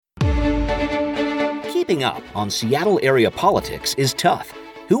keeping up on Seattle area politics is tough.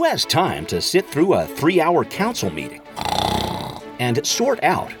 Who has time to sit through a 3-hour council meeting and sort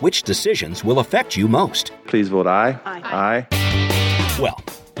out which decisions will affect you most? Please vote aye. Aye. Well,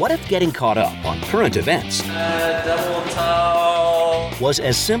 what if getting caught up on current events was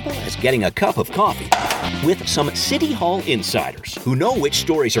as simple as getting a cup of coffee with some City Hall insiders who know which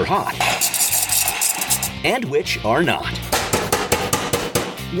stories are hot and which are not?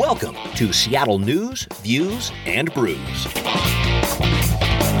 Welcome to Seattle News, Views, and Brews.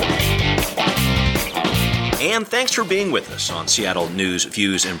 And thanks for being with us on Seattle News,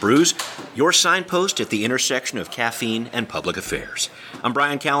 Views, and Brews, your signpost at the intersection of caffeine and public affairs. I'm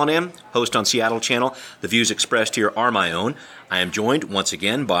Brian Callanan, host on Seattle Channel. The views expressed here are my own. I am joined once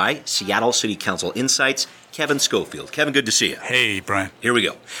again by Seattle City Council Insights, Kevin Schofield. Kevin, good to see you. Hey, Brian. Here we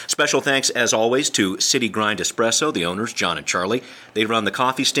go. Special thanks, as always, to City Grind Espresso, the owners, John and Charlie. They run the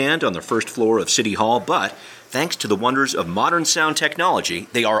coffee stand on the first floor of City Hall, but thanks to the wonders of modern sound technology,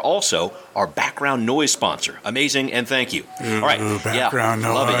 they are also our background noise sponsor. Amazing, and thank you. Ooh, all right. Background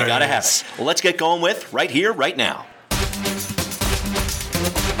noise. Love it. You got to have it. Well, let's get going with right here, right now.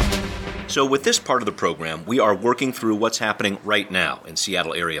 So with this part of the program, we are working through what's happening right now in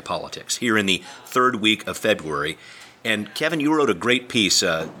Seattle area politics, here in the third week of February. And Kevin, you wrote a great piece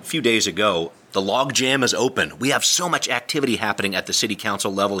a few days ago. The logjam is open. We have so much activity happening at the city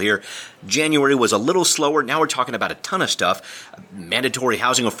council level here. January was a little slower. Now we're talking about a ton of stuff. Mandatory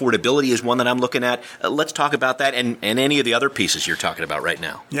housing affordability is one that I'm looking at. Let's talk about that and any of the other pieces you're talking about right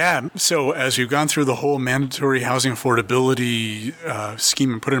now. Yeah. So as we've gone through the whole mandatory housing affordability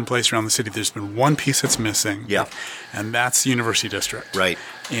scheme and put it in place around the city, there's been one piece that's missing. Yeah. And that's the University District. Right.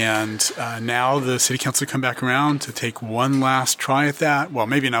 And now the city council come back around to take one last try at that. Well,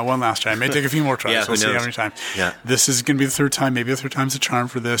 maybe not one last try. It may take a few more tries. Yeah, we'll see how many times. Yeah. This is going to be the third time. Maybe the third time's a charm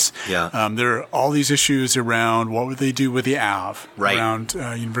for this. Yeah. There are all these issues around what would they do with the Ave, right, around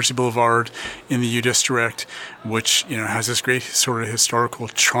University Boulevard in the U District, which has this great sort of historical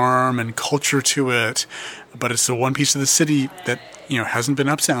charm and culture to it, but it's the one piece of the city that hasn't been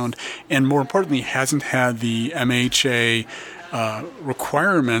upsound, and more importantly, hasn't had the MHA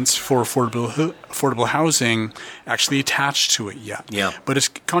requirements for affordable housing actually attached to it yet. Yeah. But it's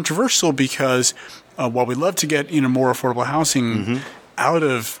controversial because while we love to get more affordable housing out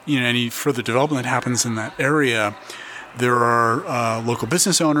of any further development that happens in that area, there are local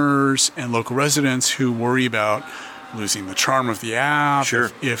business owners and local residents who worry about losing the charm of the Ave. Sure.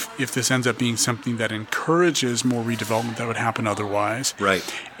 If this ends up being something that encourages more redevelopment that would happen otherwise. Right.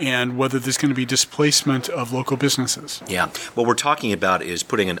 And whether there's going to be displacement of local businesses. Yeah. What we're talking about is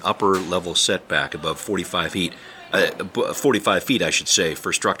putting an upper level setback above 45 feet. 45 feet, I should say,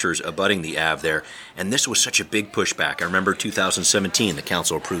 for structures abutting the Ave there. And this was such a big pushback. I remember 2017, the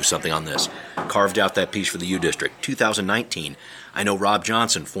council approved something on this, carved out that piece for the U District. 2019, I know Rob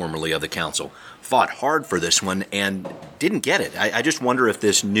Johnson, formerly of the council, fought hard for this one and didn't get it. I just wonder if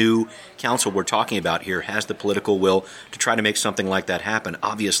this new council we're talking about here has the political will to try to make something like that happen.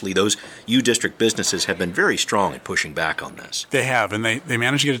 Obviously, those U District businesses have been very strong at pushing back on this. They have, and they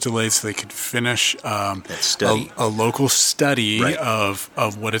managed to get it delayed so they could finish that study. A local study right.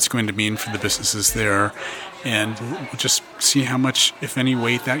 of what it's going to mean for the businesses there. And we'll just see how much, if any,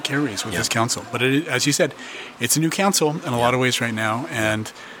 weight that carries with this council. But as you said, it's a new council in a lot of ways right now,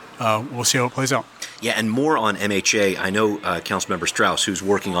 and we'll see how it plays out. Yeah, and more on MHA. I know Councilmember Strauss, who's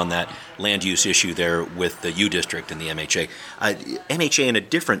working on that land use issue there with the U District and the MHA. MHA in a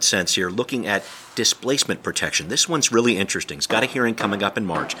different sense here, looking at displacement protection. This one's really interesting. It's got a hearing coming up in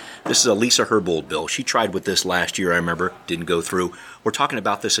March. This is a Lisa Herbold bill. She tried with this last year, I remember, didn't go through. We're talking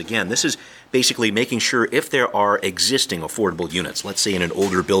about this again. This is basically making sure if there are existing affordable units, let's say in an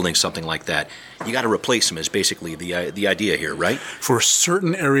older building, something like that, you got to replace them is basically the idea here, right? For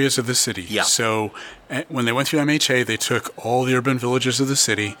certain areas of the city. Yeah. So when they went through MHA, they took all the urban villages of the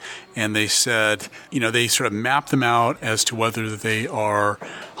city and they said, they sort of mapped them out as to whether they are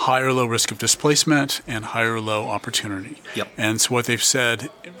high or low risk of displacement and high or low opportunity. Yep. And so what they've said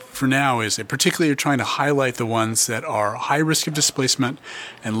for now is they particularly are trying to highlight the ones that are high risk of displacement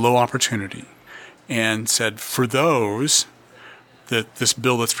and low opportunity. And said for those, that this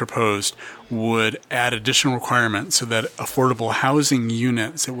bill that's proposed would add additional requirements so that affordable housing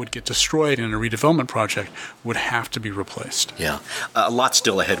units that would get destroyed in a redevelopment project would have to be replaced. Yeah. A lot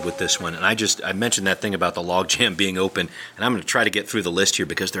still ahead with this one. And I mentioned that thing about the logjam being open, and I'm going to try to get through the list here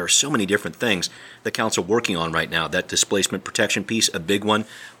because there are so many different things the council working on right now. That displacement protection piece, a big one.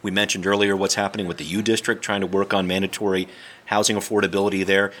 We mentioned earlier what's happening with the U District, trying to work on mandatory housing affordability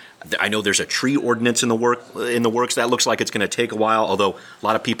there. I know there's a tree ordinance in the works. That looks like it's going to take a while. Although a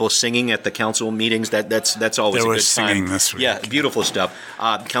lot of people singing at the council meetings, that's always there a good was singing time. This week. Yeah, beautiful stuff.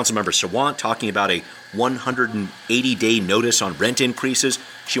 Councilmember Sawant talking about a 180-day notice on rent increases.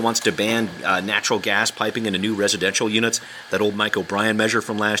 She wants to ban natural gas piping into new residential units. That old Mike O'Brien measure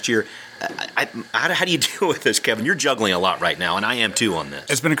from last year. How do you deal with this, Kevin? You're juggling a lot right now, and I am too on this.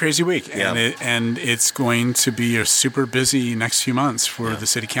 It's been a crazy week, Yeah. and it's going to be a super busy next few months for the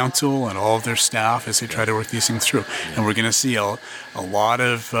city council and all of their staff as they try to work these things through. And we're going to see a lot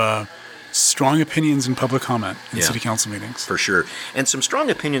of strong opinions in public comment in city council meetings. For sure. And some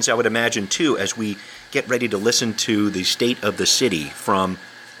strong opinions, I would imagine, too, as we get ready to listen to the state of the city from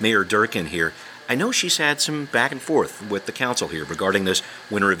Mayor Durkan here. I know she's had some back and forth with the council here regarding this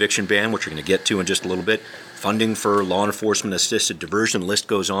winter eviction ban, which we're going to get to in just a little bit. Funding for law enforcement assisted diversion, list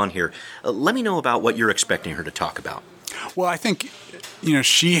goes on here. Let me know about what you're expecting her to talk about. Well, I think,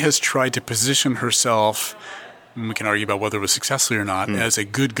 she has tried to position herself, and we can argue about whether it was successfully or not, as a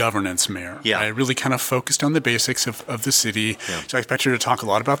good governance mayor. Yeah. I really kind of focused on the basics of the city. Yeah. So I expect her to talk a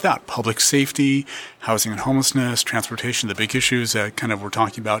lot about that. Public safety, housing and homelessness, transportation, the big issues that kind of we're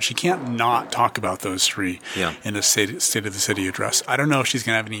talking about. She can't not talk about those three in the state of the city address. I don't know if she's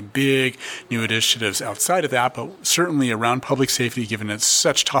going to have any big new initiatives outside of that, but certainly around public safety, given it's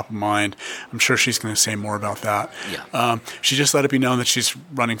such top of mind, I'm sure she's going to say more about that. Yeah. She just let it be known that she's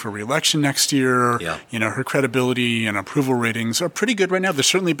running for re-election next year. Yeah. Her credibility and approval ratings are pretty good right now. They're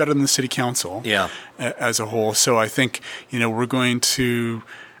certainly better than the city council as a whole. So I think, we're going to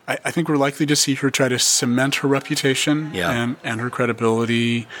I think we're likely to see her try to cement her reputation and her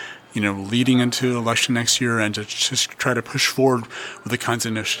credibility, leading into election next year, and to just try to push forward with the kinds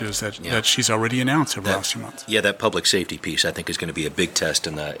of initiatives that she's already announced over the last few months. Yeah, that public safety piece, I think, is going to be a big test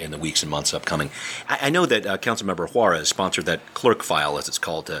in the weeks and months upcoming. I know that Councilmember Juarez sponsored that clerk file, as it's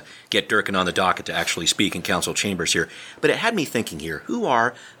called, to get Durkan on the docket to actually speak in council chambers here. But it had me thinking here, who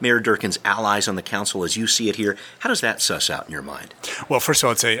are Mayor Durkan's allies on the council as you see it here? How does that suss out in your mind? Well, first of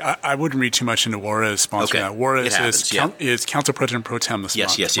all, I'd say I wouldn't read too much into Juarez sponsoring that. Juarez is council president pro tem this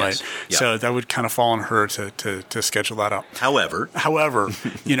month, right? Yeah. So that would kind of fall on her to schedule that up. However,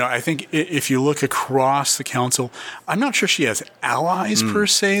 I think if you look across the council, I'm not sure she has allies per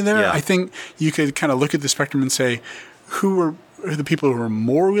se there. Yeah. I think you could kind of look at the spectrum and say, who are the people who are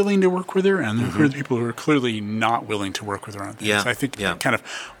more willing to work with her, and who are the people who are clearly not willing to work with her on things. Yeah. So I think kind of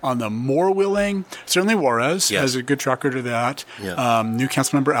on the more willing, certainly Juarez has a good track record of that. Yeah. New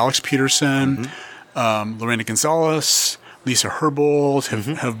council member Alex Peterson, Lorena Gonzalez, Lisa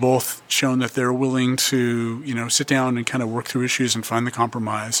Herbold have both shown that they're willing to, sit down and kind of work through issues and find the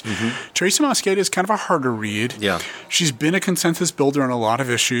compromise. Teresa Mosqueda is kind of a harder read. Yeah. She's been a consensus builder on a lot of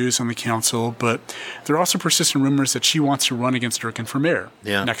issues on the council, but there are also persistent rumors that she wants to run against Durkan for mayor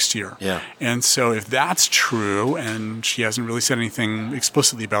next year. Yeah. And so if that's true, and she hasn't really said anything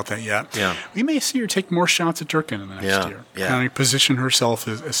explicitly about that yet, we may see her take more shots at Durkan in the next year. Yeah. Kind of position herself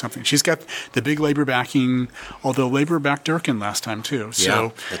as something. She's got the big labor backing, although labor backed Durkan last time too.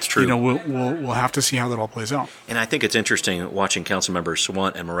 So that's true. We'll have to see how that all plays out. And I think it's interesting watching Councilmembers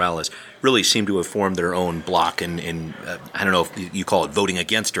Sawant and Morales really seem to have formed their own block in I don't know if you call it voting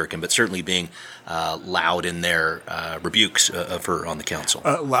against Durkan, but certainly being loud in their rebukes of her on the council.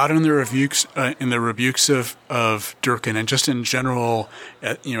 Loud in their rebukes of Durkan, and just in general,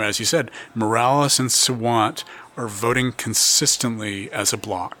 as you said, Morales and Sawant are voting consistently as a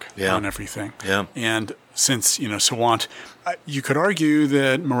block on everything. Yeah. And since, Sawant, you could argue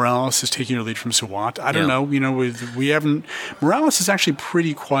that Morales is taking her lead from Sawant. I don't know. Morales is actually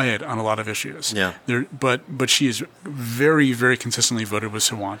pretty quiet on a lot of issues. Yeah. But she is very, very consistently voted with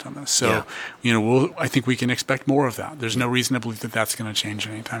Sawant on this. So, I think we can expect more of that. There's no reason to believe that that's going to change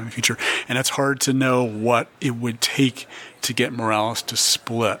anytime in the future. And it's hard to know what it would take to get Morales to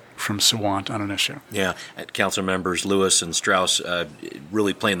split from Sawant on an issue. Yeah, council members Lewis and Strauss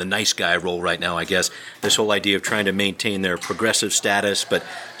really playing the nice guy role right now, I guess. This whole idea of trying to maintain their progressive status, but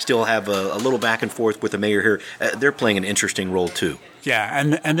still have a little back and forth with the mayor here. They're playing an interesting role too.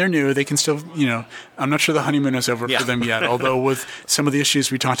 Yeah, and they're new. They can still, I'm not sure the honeymoon is over for them yet. Although with some of the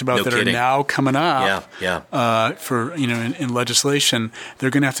issues we talked about are now coming up, for in legislation, they're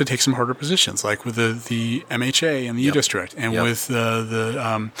going to have to take some harder positions, like with the MHA and the U district, and with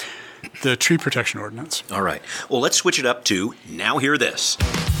the tree protection ordinance. All right. Well, let's switch it up to Now Hear This.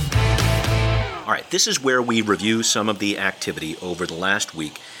 All right, this is where we review some of the activity over the last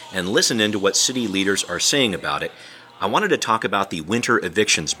week and listen into what city leaders are saying about it. I wanted to talk about the winter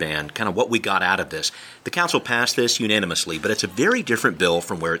evictions ban, kind of what we got out of this. The council passed this unanimously, but it's a very different bill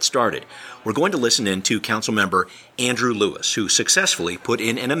from where it started. We're going to listen in to Councilmember Andrew Lewis, who successfully put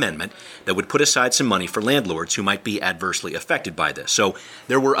in an amendment that would put aside some money for landlords who might be adversely affected by this. So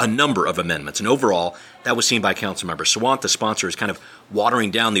there were a number of amendments, and overall, that was seen by Councilmember Sawant, the sponsor, as kind of watering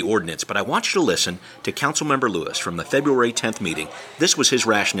down the ordinance. But I want you to listen to Councilmember Lewis from the February 10th meeting. This was his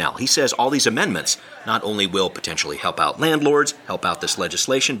rationale. He says all these amendments not only will potentially help out landlords, help out this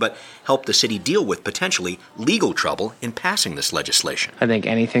legislation, but help the city deal with potentially legal trouble in passing this legislation. I think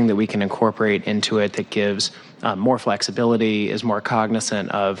anything that we can incorporate into it that gives more flexibility, is more cognizant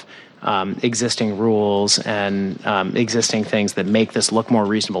of existing rules and existing things that make this look more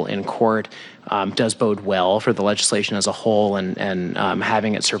reasonable in court does bode well for the legislation as a whole and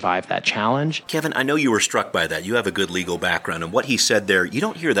having it survive that challenge. Kevin, I know you were struck by that. You have a good legal background, and what he said there, you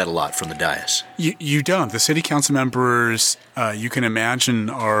don't hear that a lot from the dais. You don't. The city council members, you can imagine,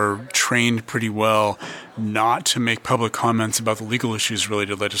 are trained pretty well not to make public comments about the legal issues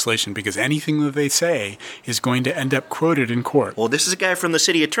related to legislation, because anything that they say is going to end up quoted in court. Well, this is a guy from the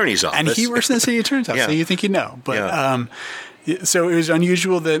city attorney's office. And he works in the city attorney's office, so you think you know. But so it was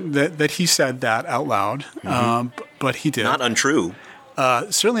unusual that he said that out loud, but he did. Not untrue.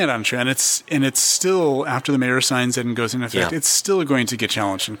 Certainly not untrue, and it's still, after the mayor signs it and goes into effect, it's still going to get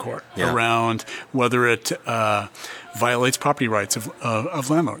challenged in court around whether it violates property rights of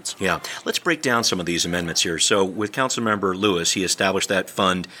landlords. Yeah. Let's break down some of these amendments here. So with Councilmember Lewis, he established that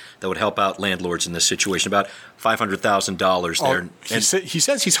fund that would help out landlords in this situation, about $500,000 there. He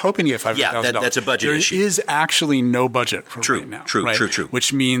says he's hoping to get $500,000. Yeah, that's a budget issue. There is actually no budget for right now. True.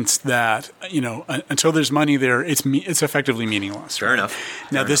 Which means that, until there's money there, it's effectively meaningless. Fair enough.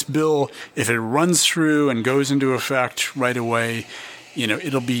 Now, this bill, if it runs through and goes into effect right away,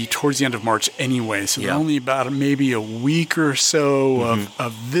 it'll be towards the end of March anyway. So there's only about maybe a week or so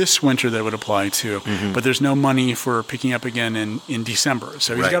of this winter that would apply to. But there's no money for picking up again in December.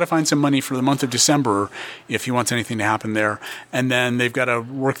 So he's got to find some money for the month of December if he wants anything to happen there. And then they've got to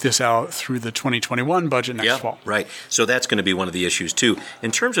work this out through the 2021 budget next fall. Right. So that's going to be one of the issues, too.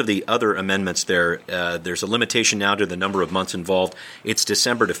 In terms of the other amendments there's a limitation now to the number of months involved. It's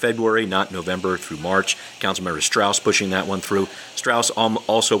December to February, not November through March. Councilmember Strauss pushing that one through. Strauss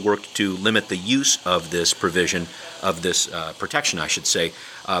also worked to limit the use of this provision, of this protection, I should say,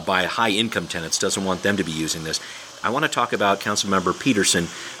 by high-income tenants. Doesn't want them to be using this. I want to talk about Councilmember Peterson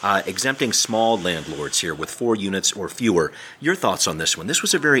exempting small landlords here with 4 units or fewer. Your thoughts on this one? This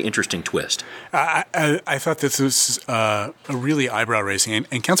was a very interesting twist. I thought this was a really eyebrow-raising,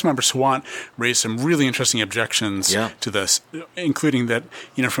 and Councilmember Sawant raised some really interesting objections to this, including that,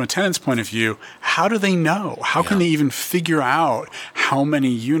 from a tenant's point of view, how do they know? How can they even figure out how many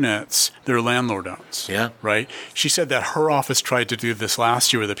units their landlord owns? Yeah. Right? She said that her office tried to do this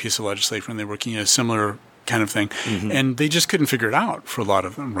last year with a piece of legislation when they were working a similar kind of thing, and they just couldn't figure it out for a lot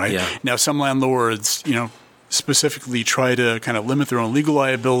of them, right? Yeah. Now, some landlords, specifically try to kind of limit their own legal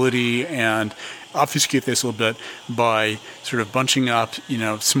liability and obfuscate this a little bit by sort of bunching up,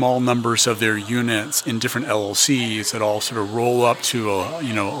 small numbers of their units in different LLCs that all sort of roll up to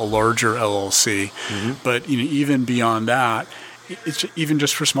a larger LLC. But even beyond that, it's even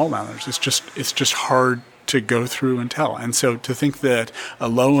just for small landlords, it's just hard to go through and tell. And so to think that a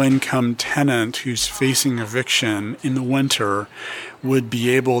low-income tenant who's facing eviction in the winter would be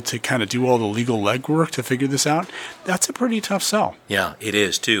able to kind of do all the legal legwork to figure this out, that's a pretty tough sell. Yeah, it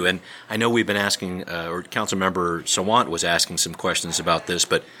is, too. And I know we've been asking, or Councilmember Sawant was asking some questions about this,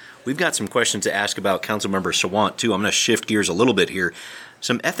 but we've got some questions to ask about Councilmember Sawant, too. I'm going to shift gears a little bit here.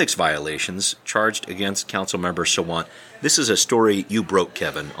 Some ethics violations charged against Councilmember Sawant. This is a story you broke,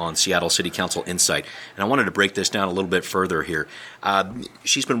 Kevin, on Seattle City Council Insight, and I wanted to break this down a little bit further here.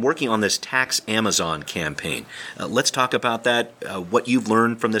 She's been working on this Tax Amazon campaign. Let's talk about that, what you've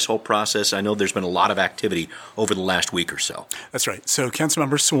learned from this whole process. I know there's been a lot of activity over the last week or so. That's right. So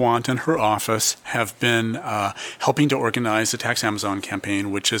Councilmember Sawant and her office have been helping to organize the Tax Amazon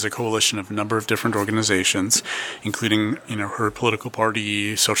campaign, which is a coalition of a number of different organizations, including her political party,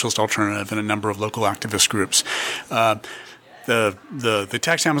 Socialist Alternative, and a number of local activist groups. The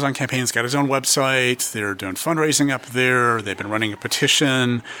Tax Amazon campaign's got its own website. They're doing fundraising up there. They've been running a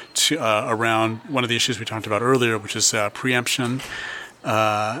petition to, around one of the issues we talked about earlier, which is preemption,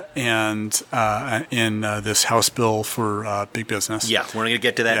 and in this House bill for big business. Yeah, we're going to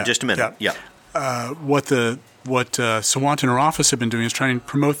get to that in just a minute. Yeah. What Sawant and her office have been doing is trying to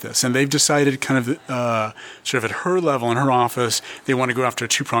promote this, and they've decided kind of sort of at her level in her office, they want to go after a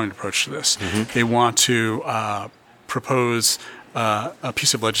two-pronged approach to this. They want to propose a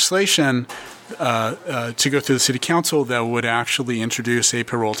piece of legislation to go through the city council that would actually introduce a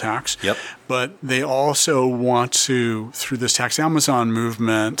payroll tax. Yep. But they also want to, through this Tax Amazon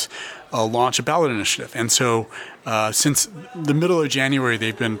movement, launch a ballot initiative. And so since the middle of January,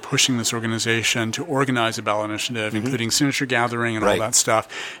 they've been pushing this organization to organize a ballot initiative, including signature gathering and all that stuff.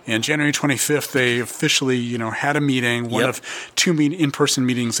 And January 25th, they officially, had a meeting, one of two in-person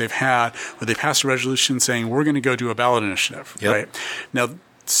meetings they've had, where they passed a resolution saying, we're going to go do a ballot initiative. Right? Now,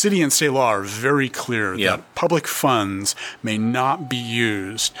 city and state law are very clear that public funds may not be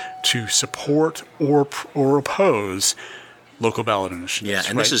used to support or oppose local ballot initiatives. Yeah,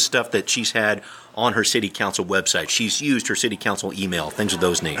 and this is stuff that she's had on her city council website. She's used her city council email, things of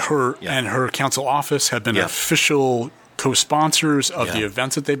those nature. And her council office have been official co-sponsors of the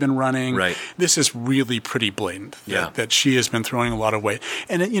events that they've been running. Right. This is really pretty blatant that she has been throwing a lot of weight.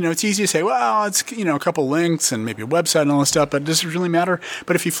 And, it's easy to say, well, it's, a couple links and maybe a website and all this stuff, but does it really matter?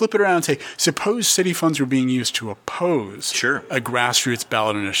 But if you flip it around and say, suppose city funds were being used to oppose a grassroots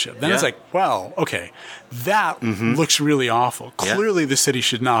ballot initiative, then it's like, well, okay, that looks really awful. Clearly the city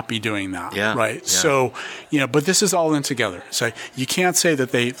should not be doing that, right? Yeah. So, but this is all in together. So you can't say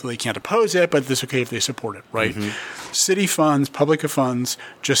that they can't oppose it, but it's okay if they support it, right? City funds, public funds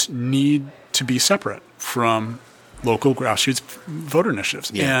just need to be separate from local grassroots voter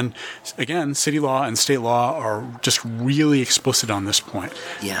initiatives. Yeah. And again, city law and state law are just really explicit on this point.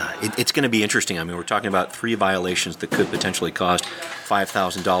 Yeah, it's going to be interesting. I mean, we're talking about 3 violations that could potentially cost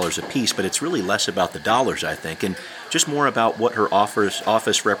 $5,000 apiece, but it's really less about the dollars, I think, and just more about what her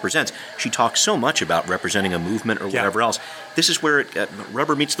office represents. She talks so much about representing a movement or whatever else. This is where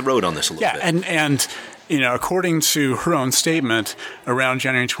rubber meets the road on this a little bit. And according to her own statement, around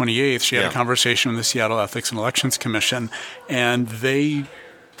January 28th, she had a conversation with the Seattle Ethics and Elections Commission, and they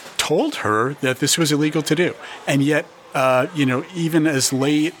told her that this was illegal to do. And yet, even as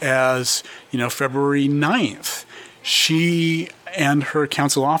late as, February 9th, she and her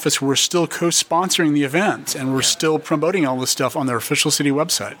council office were still co-sponsoring the event and were still promoting all this stuff on their official city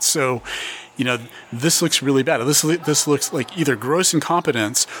website. So, this looks really bad. This looks like either gross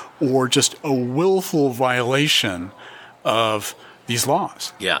incompetence or just a willful violation of these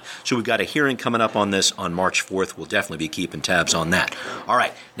laws. Yeah. So we've got a hearing coming up on this on March 4th. We'll definitely be keeping tabs on that. All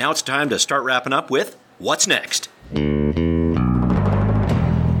right. Now it's time to start wrapping up with What's Next?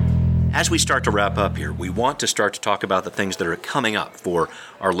 As we start to wrap up here, we want to start to talk about the things that are coming up for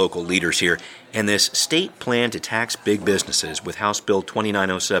our local leaders here. And this state plan to tax big businesses with House Bill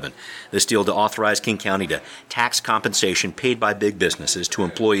 2907. This deal to authorize King County to tax compensation paid by big businesses to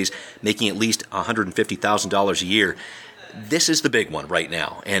employees making at least $150,000 a year. This is the big one right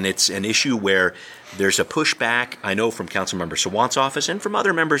now. And it's an issue where there's a pushback, I know, from Councilmember Sawant's office and from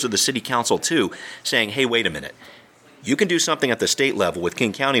other members of the city council too, saying, hey, wait a minute. You can do something at the state level with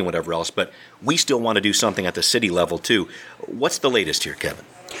King County and whatever else, but we still want to do something at the city level too. What's the latest here, Kevin?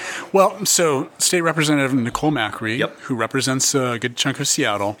 Well, so State Representative Nicole Macri, who represents a good chunk of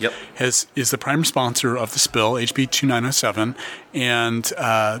Seattle, is the prime sponsor of this bill, HB 2907, and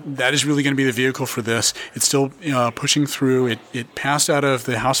that is really going to be the vehicle for this. It's still pushing through. It passed out of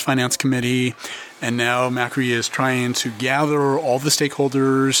the House Finance Committee, and now Macri is trying to gather all the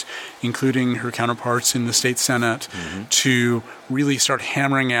stakeholders, including her counterparts in the state Senate, to really start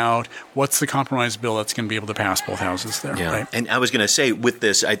hammering out what's the compromise bill that's going to be able to pass both houses there. Yeah. Right? And I was going to say, with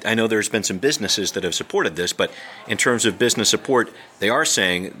this, I know there's been some businesses that have supported this, but in terms of business support, they are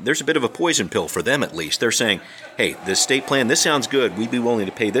saying there's a bit of a poison pill for them at least. They're saying, hey, this state plan, this sounds good. We'd be willing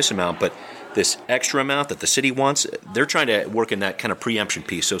to pay this amount, but this extra amount that the city wants, they're trying to work in that kind of preemption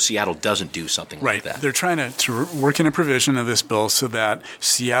piece so Seattle doesn't do something like that. They're trying to work in a provision of this bill so that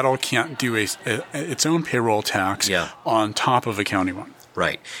Seattle can't do its own payroll tax on top of a county one.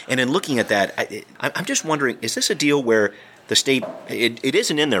 Right. And in looking at that, I'm just wondering, is this a deal where the state, it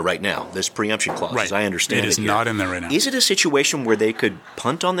isn't in there right now, this preemption clause, as I understand it. It is not in there right now. Is it a situation where they could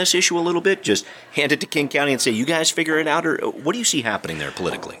punt on this issue a little bit, just hand it to King County and say, you guys figure it out? Or what do you see happening there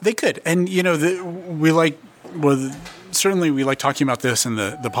politically? They could. And, certainly we like talking about this, and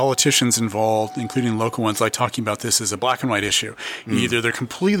the politicians involved, including local ones, like talking about this as a black and white issue. Either they're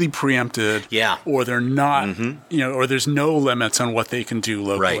completely preempted or they're not, or there's no limits on what they can do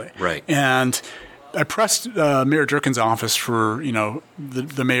locally. Right. And I pressed Mayor Durkin's office for,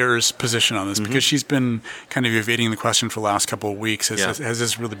 the mayor's position on this because she's been kind of evading the question for the last couple of weeks as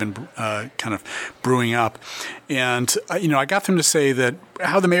this really been kind of brewing up. And, I got them to say that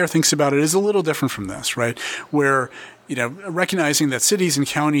how the mayor thinks about it is a little different from this, right? Where, recognizing that cities and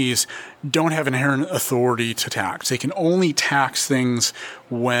counties don't have inherent authority to tax. They can only tax things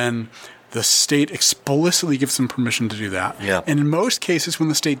when the state explicitly gives them permission to do that. Yeah. And in most cases, when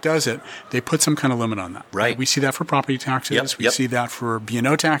the state does it, they put some kind of limit on that. Right. We see that for property taxes. Yep, We yep. see that for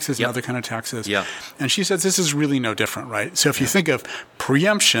B&O taxes Yep. and other kind of taxes. Yeah. And she says this is really no different, right? So if you think of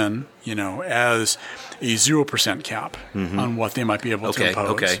preemption, as a 0% cap on what they might be able to impose,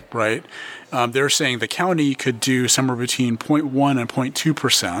 Okay. right? They're saying the county could do somewhere between 0.1 and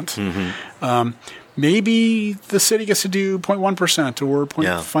 0.2%. Maybe the city gets to do 0.1% or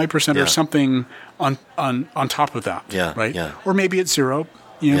 0.5% Yeah. or something on top of that, Yeah, right? yeah. Or maybe it's zero.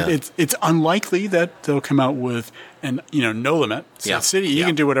 Yeah. It's unlikely that they'll come out with no limit. So Yeah, the city, you yeah.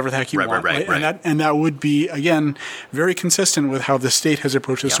 can do whatever the heck you Right, want, right, right. And that would be, again, very consistent with how the state has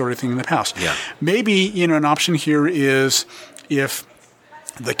approached this Yeah. sort of thing in the past. Yeah. Maybe an option here is if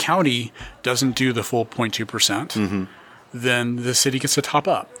the county doesn't do the full 0.2%. Then the city gets to top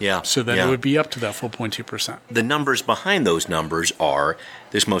up. Yeah, So then yeah. it would be up to that full 0.2%. The numbers behind those numbers are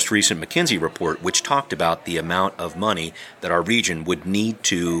this most recent McKinsey report, which talked about the amount of money that our region would need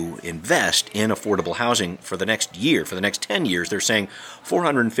to invest in affordable housing for the next year, for the next 10 years. They're saying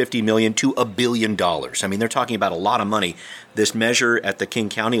 $450 million to $1 billion. I mean, they're talking about a lot of money. This measure at the King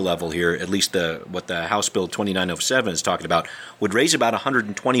County level here, at least what the House Bill 2907 is talking about, would raise about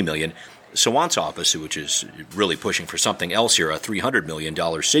 $120 million. Sawant's office, which is really pushing for something else here, a $300 million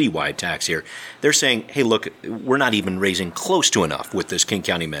citywide tax here, they're saying, hey, look, we're not even raising close to enough with this King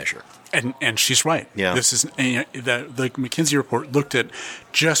County measure. And she's right. Yeah. This is the McKinsey report looked at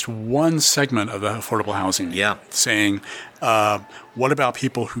just one segment of the affordable housing. Yeah. Saying, what about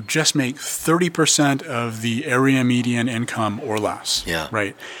people who just make 30% of the area median income or less? Yeah.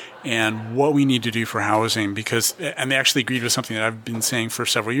 Right. And what we need to do for housing, and they actually agreed with something that I've been saying for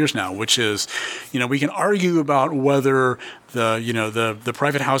several years now, which is, we can argue about whether the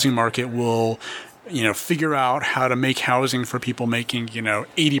private housing market will, figure out how to make housing for people making,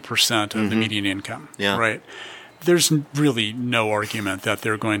 80% of the median income. Yeah. Right. There's really no argument that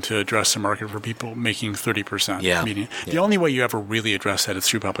they're going to address the market for people making 30% Yeah. median. Yeah. The only way you ever really address that is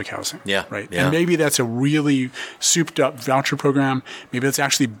through public housing. Yeah. Right. Yeah. And maybe that's a really souped up voucher program. Maybe it's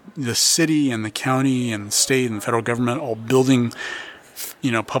actually the city and the county and the state and the federal government all building,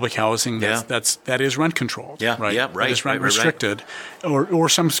 public housing that is rent controlled. Yeah. Right. Yeah. Right. That is rent Right. restricted, or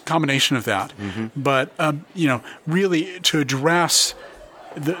some combination of that. But really to address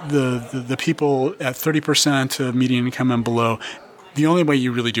the people at 30% of median income and below, the only way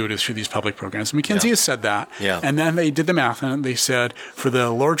you really do it is through these public programs. McKinsey has said that. Yeah. And then they did the math and they said for the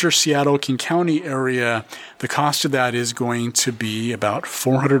larger Seattle, King County area, the cost of that is going to be about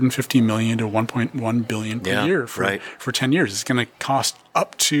 $450 million to $1.1 billion per year for 10 years. It's going to cost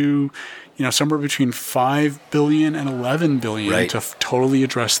up to somewhere between $5 billion and $11 billion to totally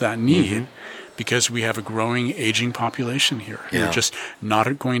address that need. Because we have a growing, aging population here. Yeah. They're just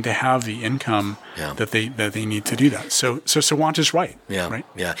not going to have the income that they need to do that. So Sawant is right. Yeah, right.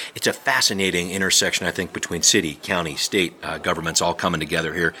 Yeah. It's a fascinating intersection, I think, between city, county, state governments all coming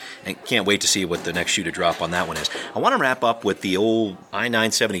together here. And can't wait to see what the next shoe to drop on that one is. I want to wrap up with the old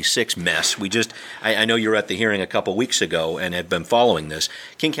I-976 mess. I know you were at the hearing a couple weeks ago and have been following this.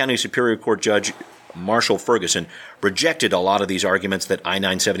 King County Superior Court Judge Marshall Ferguson rejected a lot of these arguments that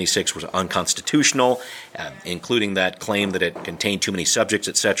I-976 was unconstitutional, including that claim that it contained too many subjects,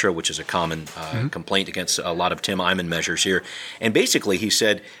 etc., which is a common complaint against a lot of Tim Eyman measures here. And basically he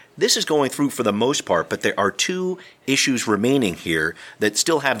said, this is going through for the most part, but there are two issues remaining here that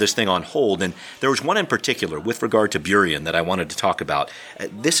still have this thing on hold. And there was one in particular with regard to Burien that I wanted to talk about.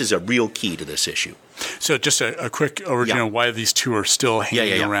 This is a real key to this issue. So just a quick overview on why these two are still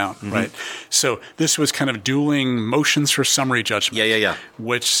hanging around, right? So this was kind of dueling motions for summary judgment.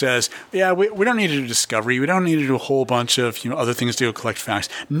 Which says, we don't need to do discovery. We don't need to do a whole bunch of other things to collect facts.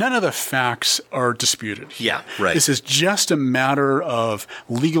 None of the facts are disputed. Yeah, right. This is just a matter of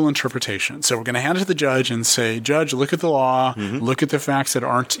legal interpretation. So we're going to hand it to the judge and say, Judge, look at the law, look at the facts that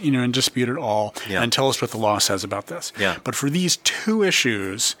aren't in dispute at all, and tell us what the law says about this. Yeah. But for these two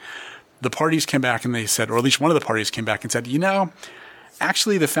issues, the parties came back and they said, or at least one of the parties came back and said,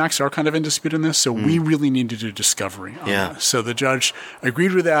 actually the facts are kind of in dispute in this, so we really need to do discovery on this. So the judge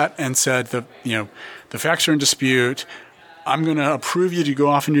agreed with that and said that, the facts are in dispute. I'm going to approve you to go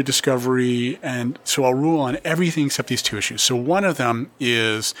off and do discovery, and so I'll rule on everything except these two issues. So one of them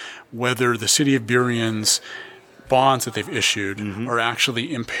is whether the city of Burien's bonds that they've issued are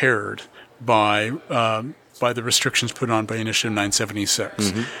actually impaired by the restrictions put on by Initiative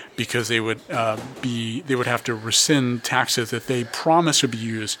 976, because they would have to rescind taxes that they promised would be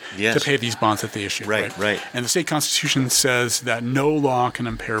used to pay these bonds that they issued. Right. And the state constitution says that no law can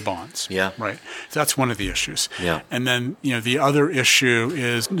impair bonds. Yeah. Right. So that's one of the issues. Yeah. And then the other issue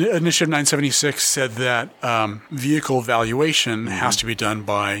is Initiative 976 said that vehicle valuation has to be done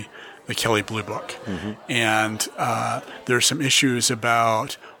by the Kelley Blue Book, and there's some issues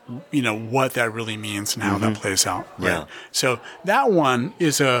about what that really means and how that plays out. Right? Yeah. So that one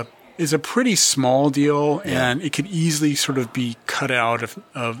is a pretty small deal, and it could easily sort of be cut out of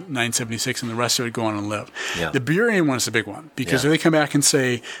 976, and the rest of it go on and live. Yeah. The BRA one is the big one, because if they come back and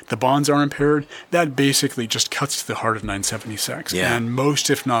say the bonds are impaired, that basically just cuts to the heart of 976, and most,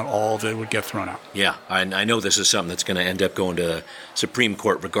 if not all, of it would get thrown out. Yeah, I know this is something that's going to end up going to the Supreme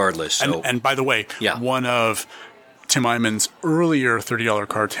Court regardless. So. And by the way, one of Tim Eyman's earlier $30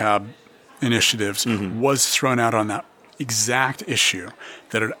 car tab initiatives was thrown out on that exact issue,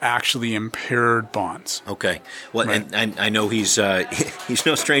 that it actually impaired bonds. Okay. Well, and I know he's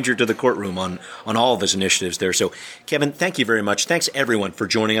no stranger to the courtroom on all of his initiatives there. So, Kevin, thank you very much. Thanks, everyone, for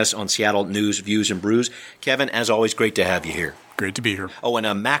joining us on Seattle News, Views, and Brews. Kevin, as always, great to have you here. Great to be here. Oh, and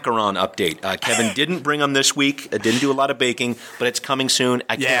a macaron update. Kevin didn't bring them this week. Didn't do a lot of baking, but it's coming soon.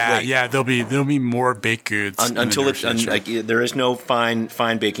 I can't wait. Yeah, there'll be more baked goods until there is no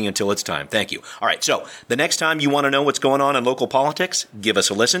fine baking until it's time. Thank you. All right. So the next time you want to know what's going on in local politics, give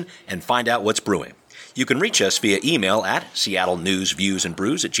us a listen and find out what's brewing. You can reach us via email at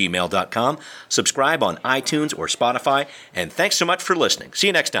seattlenewsviewsandbrews@gmail.com. Subscribe on iTunes or Spotify. And thanks so much for listening. See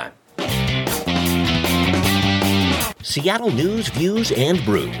you next time. Seattle News, Views, and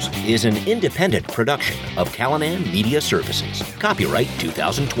Brews is an independent production of Callanan Media Services. Copyright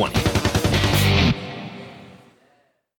 2020.